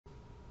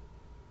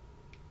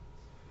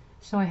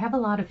So I have a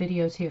lot of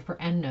videos here for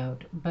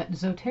EndNote, but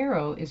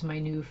Zotero is my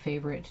new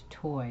favorite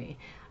toy.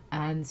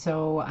 And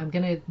so I'm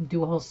going to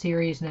do a whole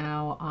series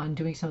now on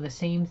doing some of the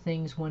same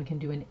things one can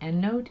do in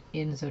EndNote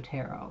in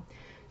Zotero.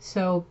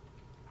 So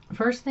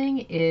first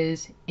thing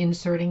is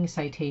inserting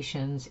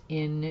citations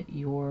in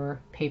your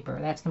paper.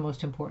 That's the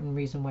most important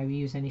reason why we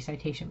use any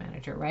citation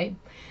manager, right?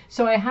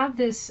 So I have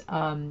this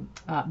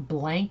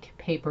blank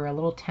paper, a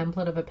little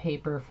template of a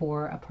paper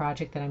for a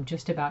project that I'm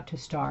just about to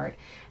start.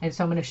 And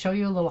so I'm going to show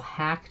you a little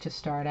hack to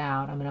start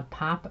out. I'm going to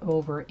pop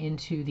over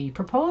into the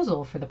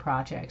proposal for the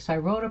project. So I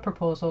wrote a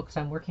proposal because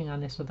I'm working on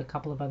this with a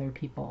couple of other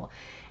people.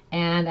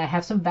 And I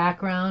have some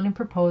background and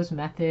proposed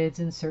methods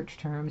and search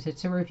terms.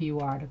 It's a review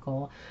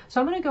article.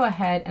 So I'm going to go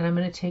ahead and I'm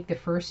going to take the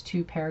first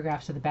two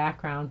paragraphs of the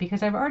background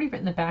because I've already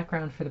written the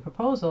background for the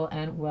proposal,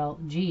 and well,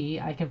 gee,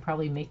 I can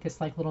probably make this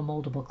like little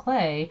moldable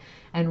clay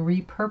and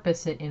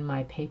repurpose it in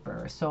my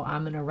paper. So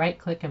I'm going to right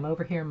click, I'm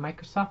over here in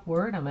Microsoft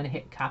Word, I'm going to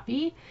hit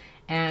copy,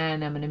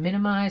 and I'm going to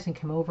minimize and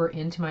come over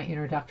into my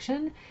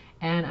introduction,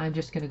 and I'm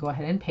just going to go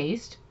ahead and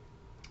paste.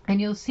 And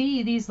you'll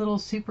see these little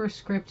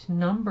superscript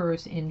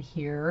numbers in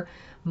here.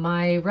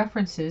 My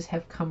references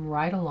have come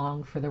right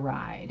along for the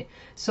ride.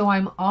 So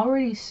I'm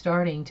already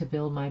starting to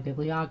build my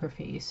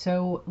bibliography.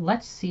 So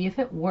let's see if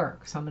it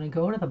works. I'm going to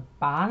go to the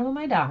bottom of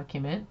my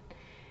document.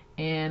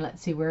 And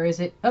let's see, where is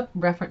it? Oh,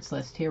 reference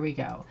list. Here we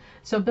go.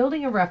 So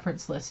building a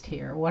reference list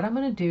here. What I'm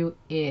going to do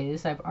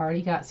is I've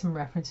already got some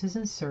references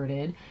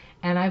inserted,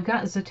 and I've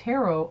got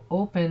Zotero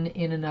open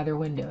in another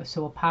window.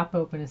 So we'll pop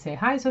open and say,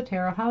 hi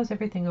Zotero, how's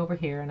everything over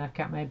here? And I've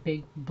got my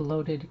big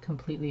bloated,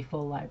 completely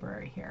full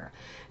library here.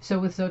 So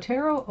with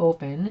Zotero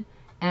open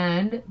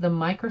and the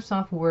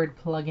Microsoft Word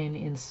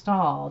plugin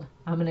installed,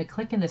 I'm going to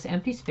click in this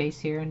empty space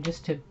here, and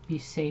just to be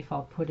safe,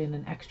 I'll put in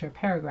an extra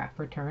paragraph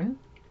return.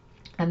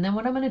 And then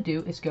what I'm going to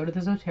do is go to the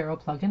Zotero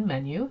plugin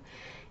menu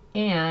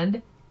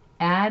and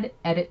add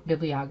edit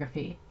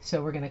bibliography.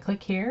 So we're going to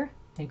click here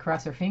and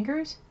cross our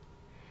fingers,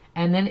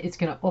 and then it's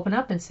going to open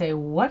up and say,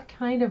 what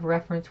kind of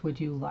reference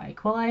would you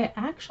like? Well, I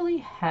actually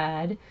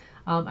had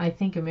I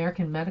think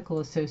American Medical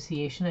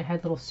Association. I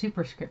had little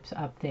superscripts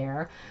up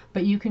there,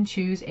 but you can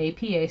choose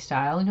APA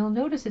style, and you'll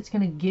notice it's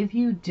going to give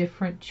you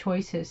different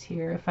choices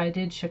here. If I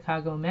did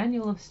Chicago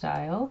Manual of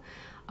Style,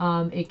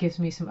 it gives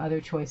me some other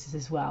choices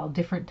as well.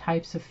 Different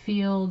types of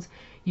fields.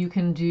 You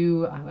can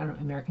do, I don't know,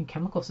 American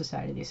Chemical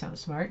Society, they sound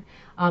smart.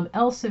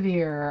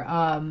 Elsevier,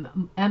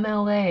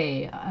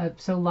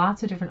 MLA, so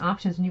lots of different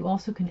options, and you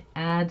also can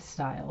add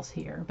styles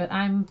here. But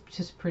I'm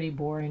just pretty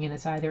boring, and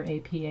it's either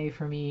APA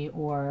for me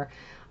or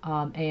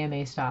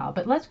AMA style.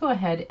 But let's go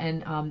ahead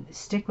and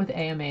stick with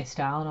AMA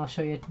style, and I'll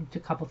show you a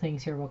couple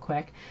things here real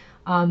quick.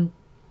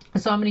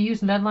 So I'm going to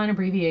use Medline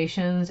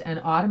abbreviations and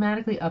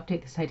automatically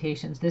update the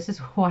citations. This is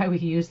why we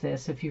use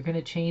this. If you're going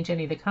to change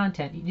any of the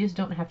content, you just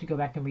don't have to go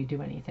back and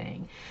redo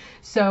anything.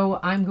 So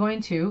I'm going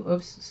to,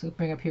 oops,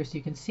 bring up here so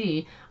you can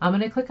see, I'm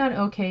going to click on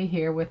OK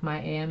here with my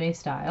AMA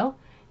style,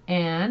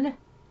 and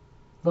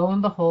lo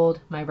and behold,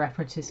 my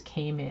references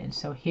came in.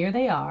 So here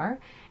they are.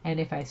 And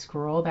if I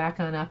scroll back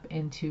on up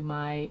into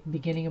my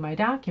beginning of my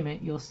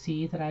document, you'll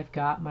see that I've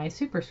got my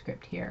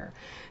superscript here.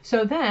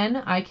 So then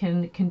I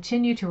can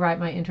continue to write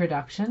my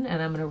introduction,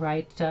 and I'm going to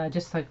write,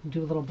 just like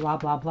do a little blah,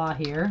 blah, blah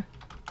here.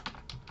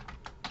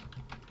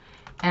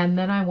 And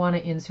then I want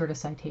to insert a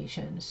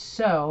citation.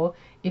 So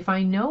if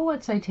I know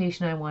what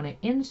citation I want to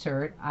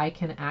insert, I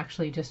can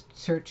actually just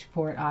search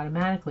for it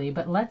automatically.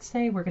 But let's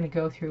say we're going to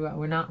go through,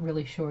 we're not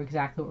really sure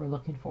exactly what we're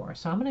looking for.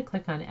 So I'm going to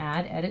click on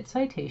Add Edit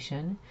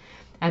Citation,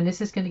 and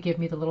this is going to give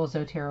me the little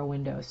Zotero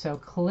window. So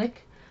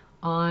click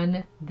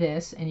on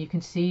this, and you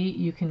can see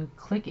you can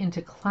click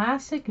into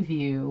Classic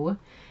View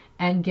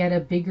and get a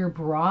bigger,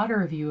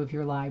 broader view of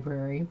your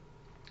library.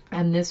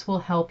 And this will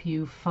help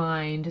you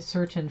find,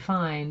 search and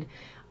find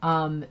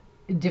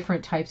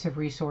different types of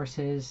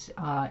resources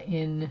that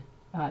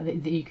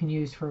you can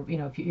use for,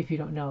 if you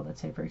don't know, let's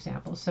say, for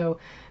example. So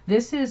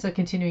this is a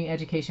continuing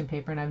education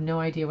paper, and I have no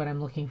idea what I'm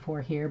looking for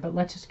here, but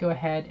let's just go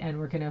ahead and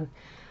we're going to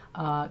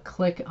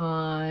click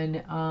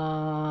on,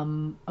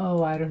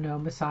 I don't know,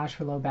 massage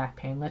for low back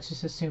pain. Let's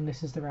just assume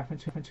this is the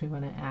reference we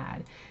want to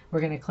add.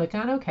 We're going to click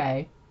on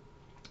OK,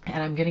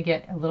 and I'm going to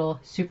get a little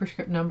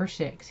superscript number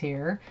 6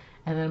 here.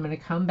 And then I'm going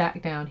to come back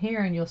down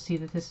here, and you'll see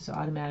that this is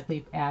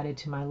automatically added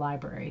to my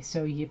library.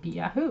 So yippee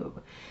yahoo.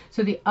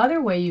 So the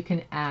other way you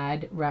can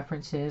add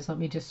references, let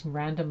me just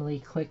randomly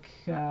click,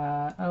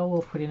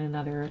 we'll put in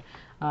another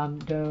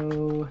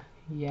whatever.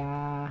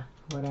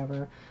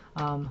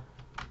 I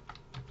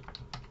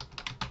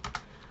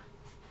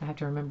have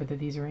to remember that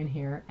these are in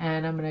here.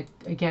 And I'm going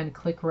to, again,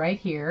 click right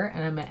here,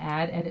 and I'm going to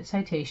add edit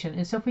citation.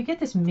 And so if we get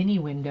this mini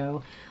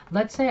window,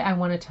 let's say I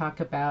want to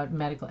talk about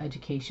medical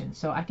education.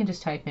 So I can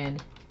just type in,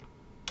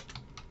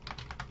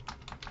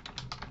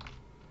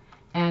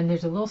 and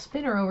there's a little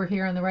spinner over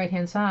here on the right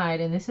hand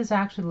side, and this is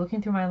actually looking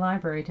through my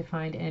library to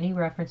find any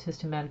references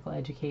to medical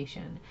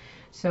education.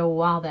 So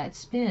while that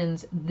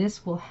spins,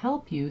 this will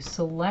help you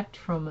select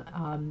from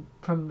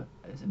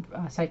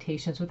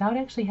citations without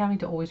actually having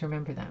to always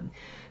remember them.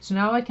 So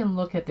now I can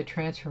look at the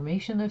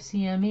transformation of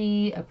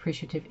CME,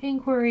 appreciative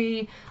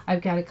inquiry.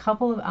 I've got a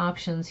couple of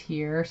options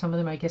here. Some of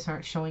them I guess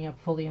aren't showing up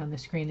fully on the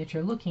screen that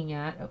you're looking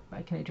at. Oh,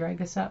 can I drag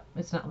this up?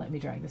 It's not letting me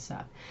drag this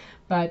up.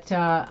 But,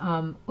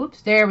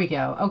 oops, there we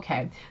go.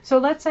 Okay, so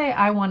let's say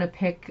I want to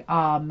pick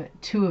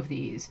 2 of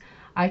these.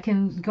 I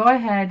can go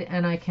ahead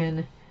and I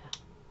can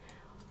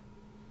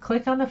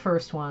click on the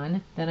first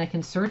one, then I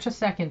can search a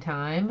second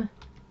time,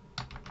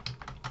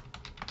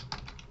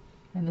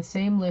 and the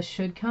same list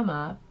should come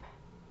up.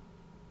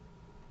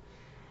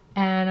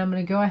 And I'm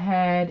going to go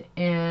ahead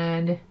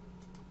and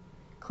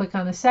click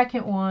on the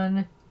second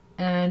one,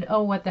 and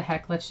oh, what the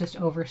heck, let's just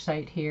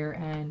oversight here,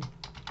 and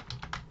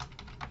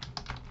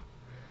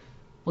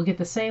we'll get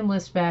the same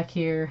list back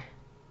here.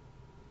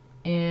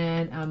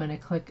 And I'm going to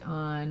click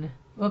on,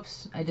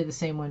 oops, I did the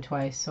same one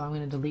twice, so I'm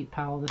going to delete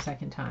Powell the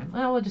second time.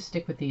 Well, we'll just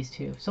stick with these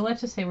 2. So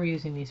let's just say we're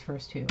using these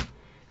first 2.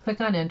 Click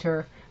on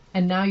enter,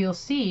 and now you'll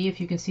see, if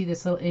you can see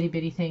this little itty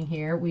bitty thing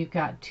here, we've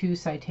got 2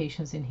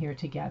 citations in here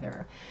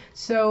together.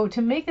 So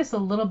to make this a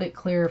little bit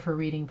clearer for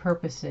reading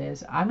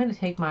purposes, I'm going to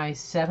take my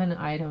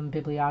 7-item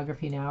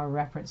bibliography now, or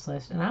reference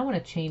list, and I want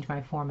to change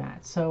my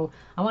format. So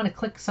I want to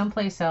click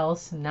someplace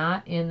else,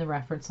 not in the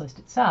reference list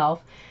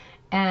itself,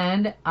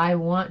 and I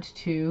want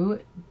to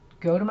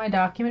go to my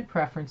document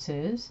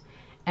preferences,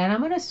 and I'm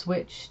going to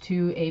switch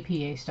to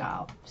APA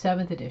style,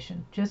 7th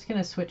edition. Just going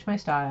to switch my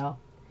style,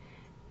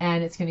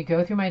 and it's going to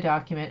go through my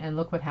document, and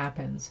look what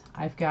happens.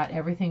 I've got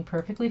everything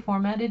perfectly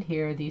formatted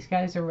here. These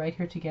guys are right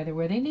here together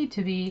where they need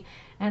to be,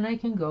 and I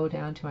can go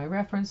down to my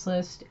reference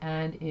list,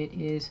 and it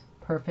is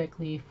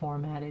perfectly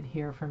formatted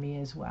here for me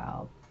as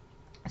well.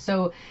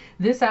 So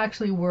this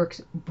actually works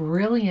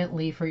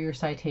brilliantly for your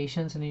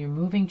citations, and you're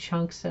moving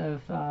chunks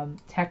of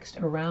text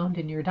around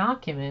in your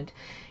document.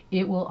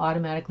 It will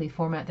automatically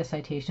format the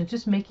citation,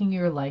 just making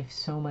your life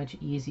so much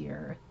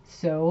easier.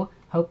 So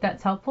hope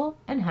that's helpful,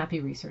 and happy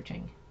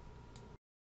researching.